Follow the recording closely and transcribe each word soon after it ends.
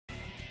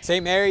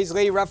St. Mary's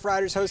Lady Rough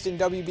Riders hosting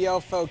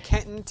WBL foe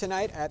Kenton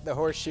tonight at the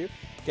Horseshoe.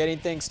 Getting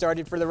things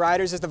started for the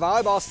Riders is the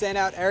volleyball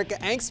standout Erica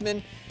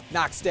Angsman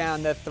knocks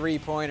down the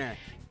three-pointer.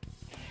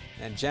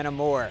 And Jenna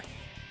Moore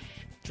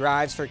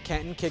drives for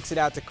Kenton, kicks it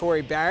out to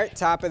Corey Barrett,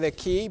 top of the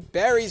key,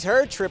 buries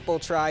her triple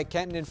try.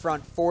 Kenton in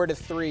front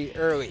 4-3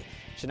 early.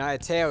 Shania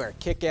Taylor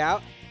kick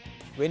out.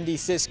 Lindy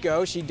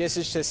Cisco, she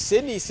dishes to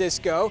Sydney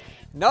Cisco.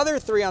 Another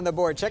three on the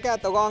board. Check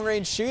out the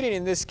long-range shooting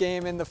in this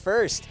game in the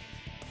first.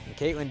 And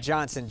Caitlin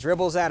Johnson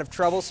dribbles out of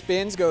trouble,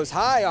 spins, goes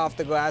high off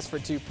the glass for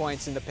 2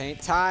 points in the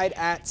paint, tied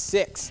at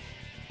 6.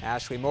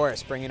 Ashley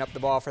Morris bringing up the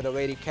ball for the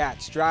Lady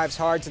Cats. Drives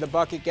hard to the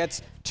bucket,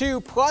 gets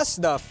 2 plus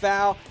the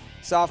foul.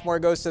 Sophomore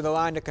goes to the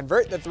line to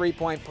convert the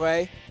three-point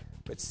play,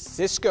 but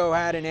Cisco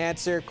had an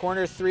answer.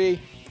 Corner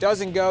three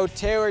doesn't go.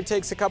 Taylor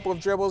takes a couple of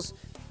dribbles,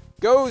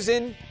 goes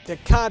in to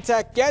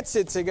contact, gets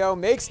it to go,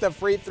 makes the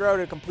free throw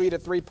to complete a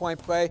three-point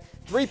play.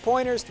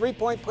 Three-pointers,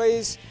 three-point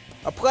plays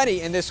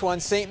aplenty in this one.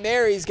 St.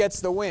 Mary's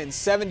gets the win,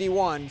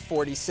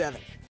 71-47.